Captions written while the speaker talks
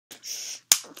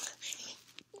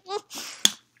Ow.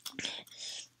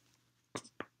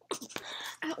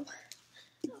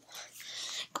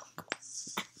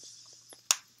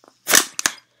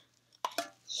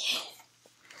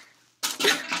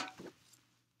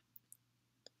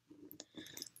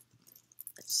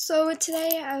 So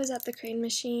today I was at the crane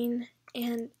machine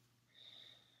and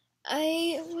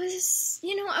I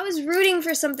was rooting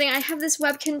for something. I have this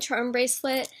Webkinz charm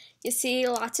bracelet. You see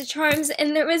lots of charms,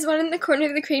 and there was one in the corner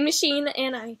of the crane machine,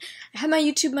 and I had my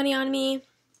YouTube money on me.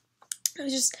 I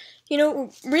was just,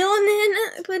 reeling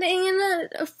in, putting in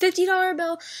a $50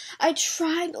 bill. I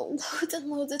tried loads and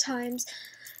loads of times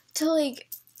to,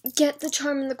 get the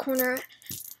charm in the corner,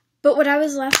 but what I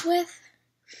was left with,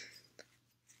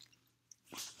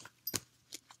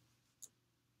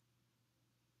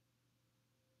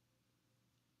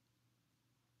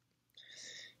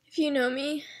 if you know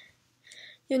me,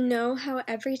 you'll know how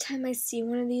every time I see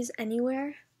one of these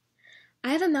anywhere,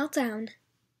 I have a meltdown.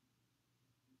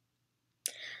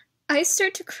 I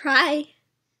start to cry.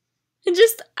 And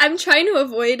I'm trying to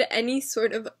avoid any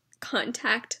sort of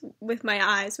contact with my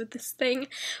eyes with this thing,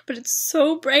 but it's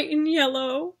so bright and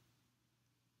yellow.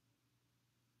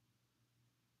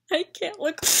 I can't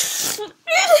look.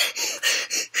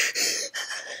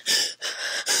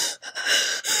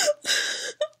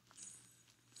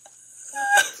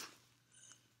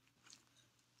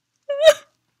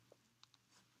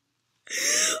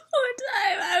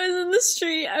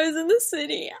 I was in the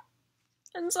city,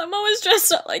 and someone was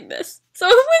dressed up like this. It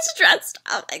was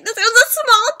a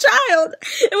small child.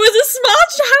 It was a small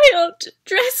child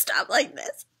dressed up like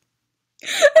this.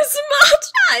 A small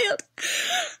child.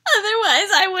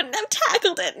 Otherwise, I wouldn't have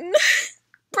tackled it and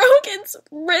broke its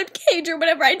rib cage or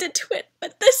whatever I did to it.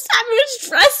 But this time it was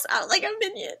dressed up like a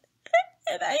minion,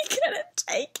 and I couldn't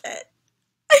take it.